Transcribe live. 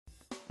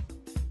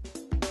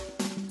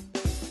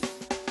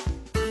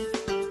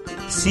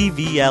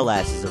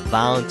CVLS is a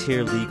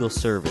volunteer legal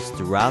service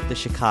throughout the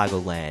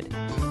Chicagoland.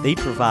 They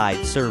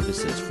provide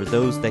services for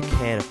those that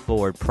can't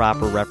afford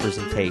proper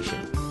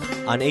representation.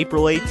 On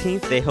April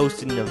 18th, they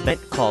hosted an event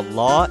called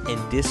Law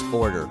and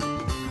Disorder.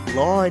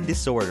 Law and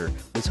Disorder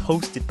was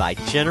hosted by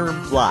Jenner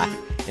 & Block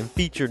and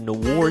featured an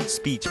award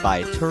speech by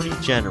Attorney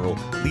General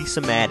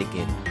Lisa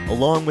Madigan,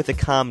 along with a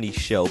comedy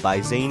show by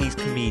Zany's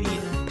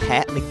comedian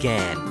Pat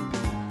McGann.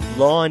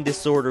 Law and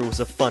Disorder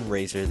was a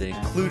fundraiser that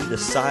included a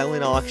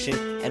silent auction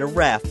and a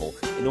raffle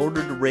in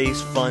order to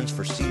raise funds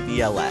for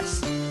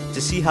CVLS.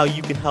 To see how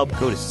you can help,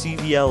 go to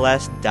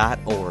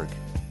cvls.org.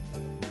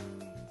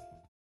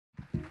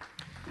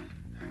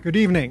 Good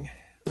evening.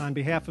 On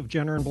behalf of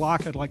Jenner &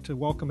 Block, I'd like to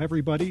welcome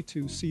everybody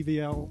to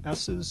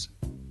CVLS's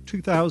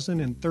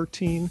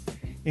 2013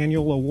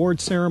 Annual Award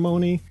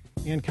Ceremony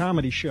and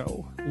Comedy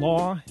Show,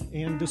 Law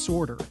and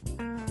Disorder.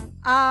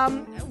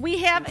 We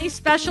have a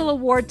special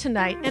award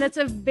tonight, and it's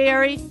a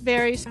very,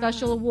 very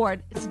special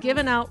award. It's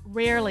given out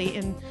rarely.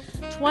 In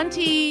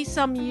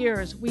 20-some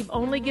years, we've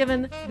only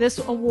given this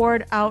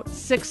award out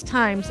 6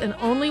 times, and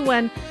only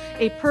when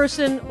a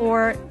person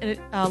or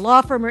a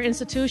law firm or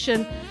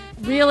institution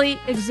really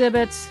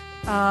exhibits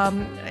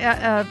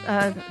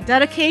a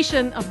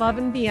dedication above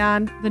and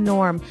beyond the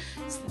norm.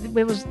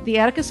 It was the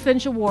Atticus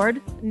Finch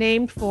Award,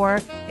 named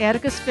for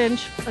Atticus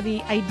Finch,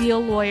 the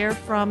ideal lawyer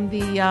from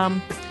the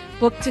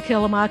book To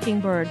Kill a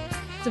Mockingbird.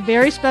 It's a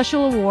very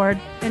special award,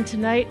 and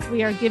tonight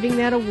we are giving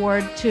that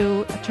award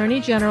to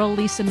Attorney General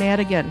Lisa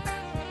Madigan.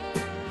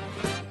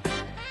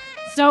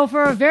 So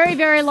for a very,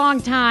 very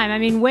long time, I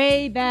mean,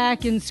 way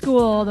back in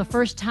school, the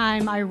first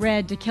time I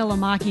read To Kill a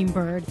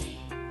Mockingbird,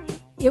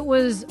 it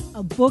was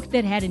a book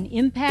that had an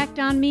impact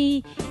on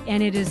me,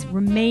 and it has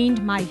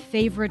remained my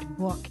favorite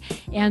book.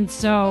 And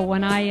so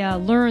when I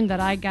learned that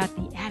I got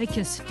the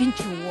Atticus Finch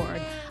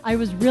Award, I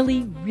was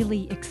really,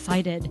 really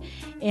excited.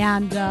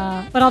 And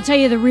but I'll tell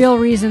you, the real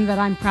reason that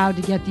I'm proud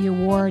to get the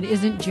award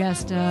isn't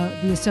just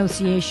the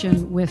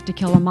association with To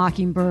Kill a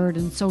Mockingbird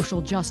and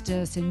social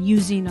justice and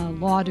using a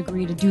law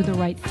degree to do the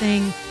right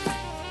thing.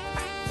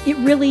 It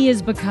really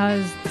is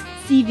because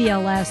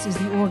CVLS is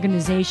the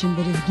organization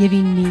that is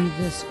giving me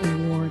this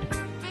award.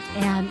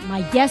 And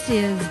my guess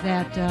is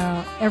that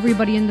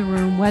everybody in the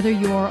room, whether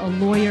you're a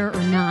lawyer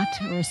or not,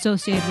 or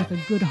associated with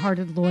a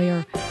good-hearted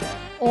lawyer,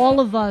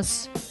 all of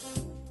us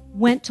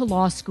went to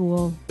law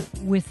school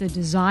with the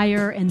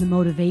desire and the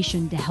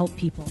motivation to help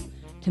people,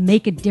 to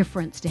make a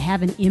difference, to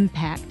have an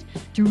impact,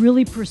 to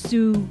really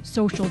pursue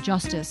social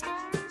justice.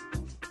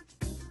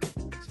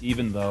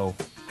 Even though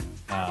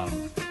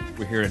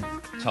we're here to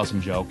tell some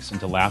jokes and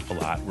to laugh a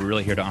lot, we're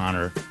really here to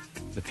honor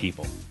the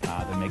people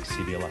that make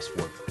CVLS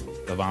work,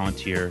 the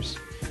volunteers,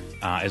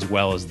 as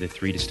well as the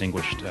 3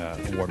 distinguished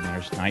award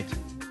winners tonight.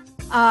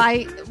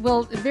 I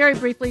will very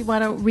briefly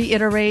want to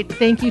reiterate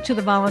thank you to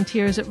the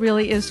volunteers. It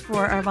really is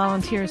for our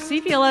volunteers.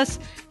 CVLS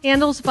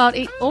handles about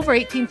over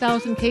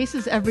 18,000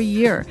 cases every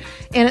year.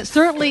 And it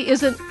certainly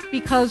isn't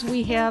because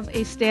we have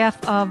a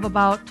staff of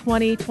about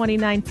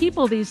 29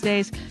 people these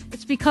days.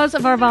 It's because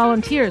of our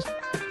volunteers.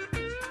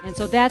 And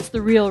so that's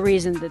the real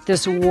reason that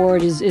this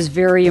award is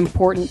very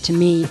important to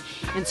me.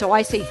 And so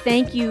I say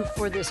thank you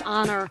for this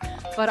honor,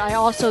 but I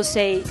also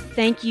say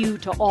thank you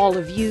to all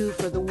of you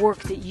for the work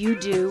that you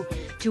do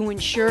to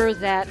ensure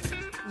that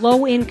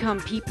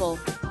low-income people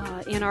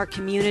in our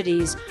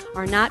communities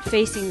are not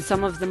facing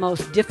some of the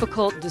most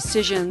difficult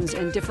decisions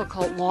and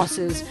difficult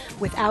losses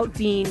without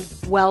being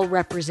well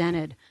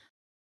represented.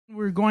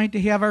 We're going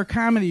to have our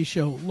comedy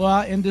show,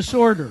 Law and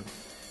Disorder,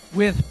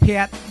 with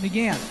Pat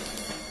McGann.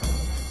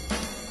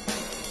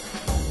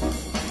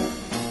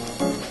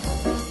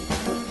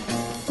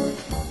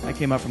 I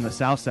came up from the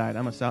south side.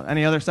 I'm a south.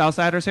 Any other south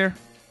siders here?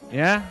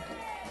 Yeah?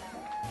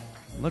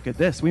 Look at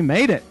this. We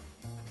made it.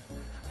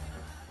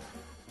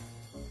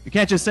 You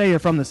can't just say you're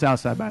from the south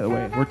side, by the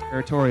way. We're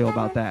territorial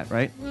about that,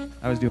 right?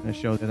 I was doing a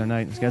show the other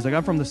night. This guy's like,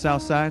 I'm from the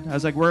south side. I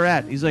was like, where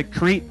at? He's like,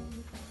 Crete.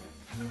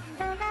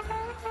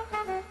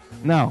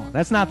 No,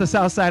 that's not the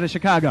south side of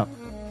Chicago.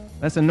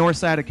 That's the north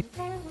side of...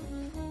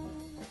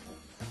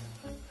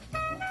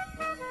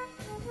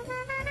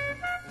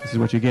 This is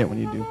what you get when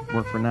you do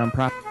work for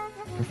nonprofit.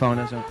 Your phone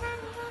isn't...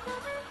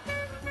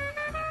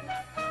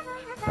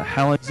 The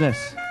hell is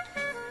this?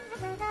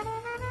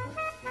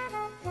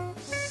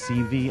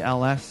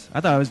 CVLS?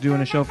 I thought I was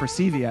doing a show for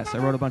CVS. I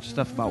wrote a bunch of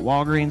stuff about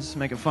Walgreens,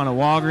 making fun of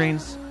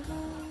Walgreens.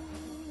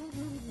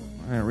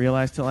 I didn't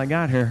realize till I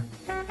got here.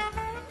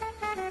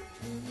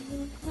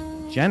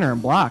 Jenner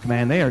and Block,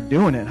 man, they are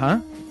doing it, huh?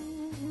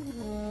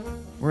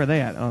 Where are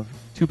they at? Oh,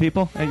 2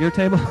 people at your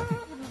table?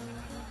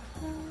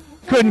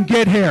 Couldn't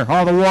get here,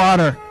 all the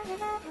water.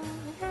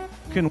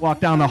 Couldn't walk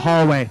down the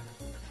hallway.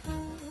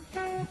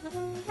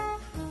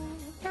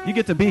 You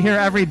get to be here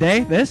every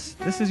day? This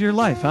is your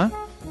life, huh?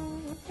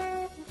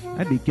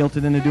 I'd be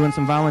guilted into doing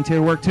some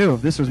volunteer work too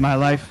if this was my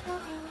life.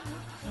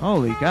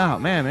 Holy cow,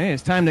 man,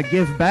 it's time to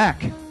give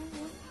back.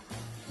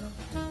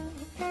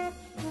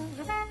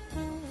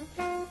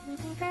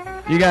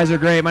 You guys are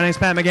great. My name's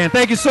Pat McGann.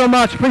 Thank you so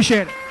much.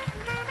 Appreciate it.